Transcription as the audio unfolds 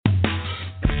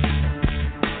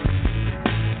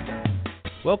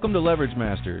Welcome to Leverage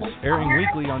Masters, airing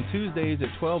weekly on Tuesdays at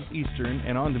 12 Eastern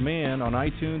and on demand on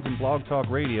iTunes and Blog Talk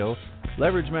Radio.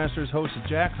 Leverage Masters hosts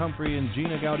Jack Humphrey and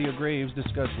Gina Gaudio-Graves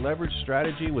discuss leverage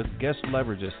strategy with guest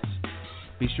leveragists.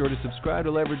 Be sure to subscribe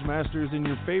to Leverage Masters in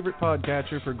your favorite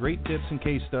podcatcher for great tips and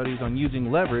case studies on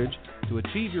using leverage to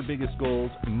achieve your biggest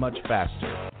goals much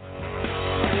faster.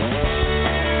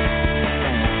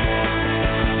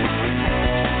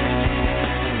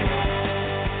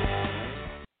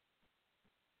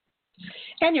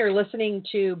 And you're listening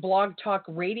to Blog Talk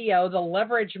Radio, the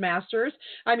Leverage Masters.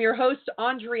 I'm your host,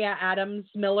 Andrea Adams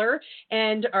Miller,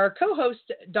 and our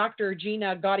co-host, Dr.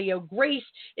 Gina Gaudio-Graves,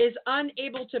 is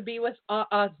unable to be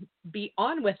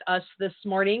on with us this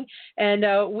morning. And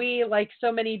I, like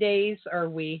so many days,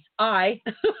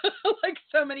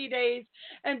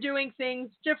 am doing things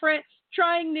different,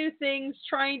 trying new things,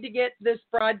 trying to get this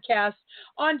broadcast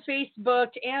on Facebook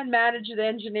and manage the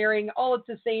engineering all at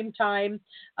the same time,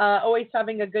 always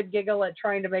having a good giggle at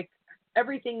trying to make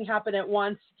everything happen at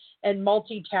once and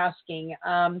multitasking.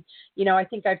 I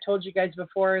think I've told you guys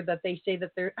before that they say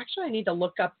that I need to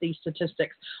look up these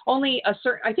statistics. I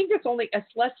think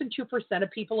it's less than 2%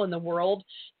 of people in the world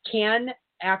can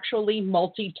actually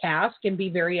multitask and be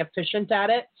very efficient at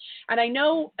it. And I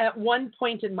know at one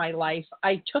point in my life,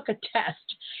 I took a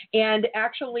test, and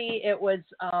actually it was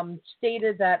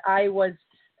stated that I was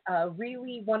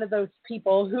really one of those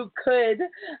people who could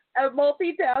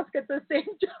multitask at the same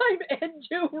time and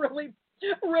do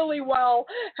really well.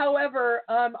 However,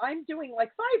 I'm doing like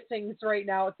 5 things right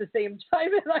now at the same time,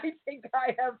 and I think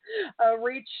I have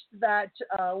reached that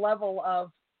level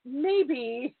of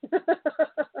maybe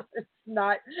it's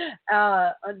not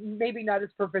maybe not as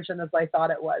proficient as I thought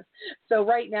it was. So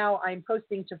right now I'm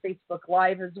posting to Facebook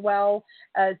Live as well,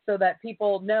 so that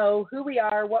people know who we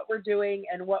are, what we're doing,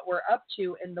 and what we're up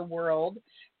to in the world.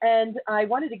 And I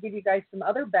wanted to give you guys some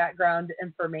other background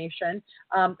information.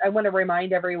 I want to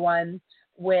remind everyone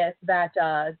with that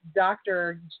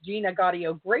Dr. Gina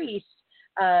Gaudio-Graves,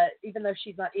 even though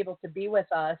she's not able to be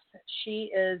with us, she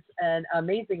is an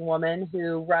amazing woman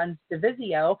who runs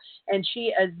Divisio, and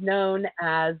she is known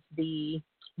as the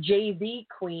JV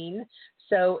Queen.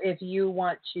 So if you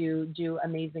want to do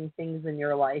amazing things in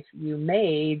your life, you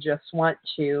may just want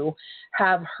to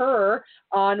have her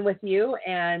on with you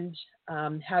and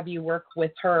have you work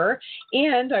with her.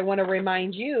 And I want to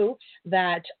remind you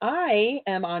that I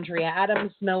am Andrea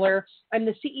Adams Miller. I'm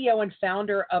the CEO and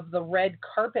founder of the Red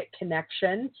Carpet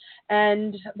Connection.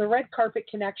 And the Red Carpet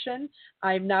Connection,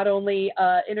 I'm not only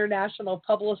an international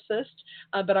publicist,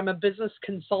 but I'm a business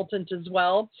consultant as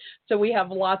well. So we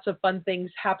have lots of fun things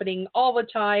happening all the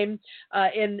time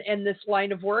in this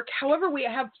line of work. However, we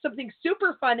have something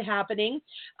super fun happening,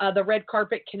 the Red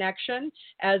Carpet Connection,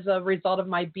 as a result of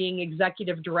my being executive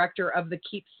director of the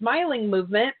Keep Smiling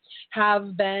movement,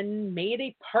 have been made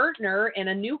a partner in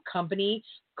a new company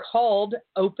called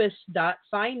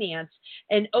Opus.Finance.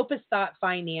 And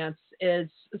Opus.Finance is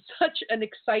such an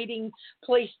exciting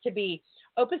place to be.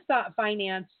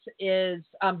 Opus.Finance is,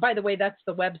 by the way, that's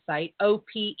the website,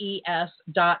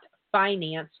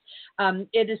 OPES.Finance.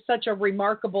 It is such a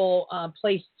remarkable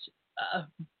place,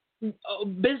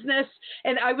 business,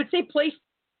 and I would say place.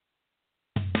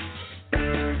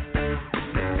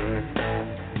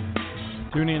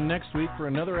 Tune in next week for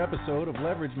another episode of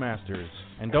Leverage Masters.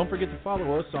 And don't forget to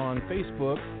follow us on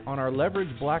Facebook on our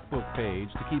Leverage Black Book page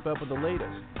to keep up with the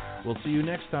latest. We'll see you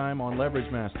next time on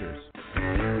Leverage Masters.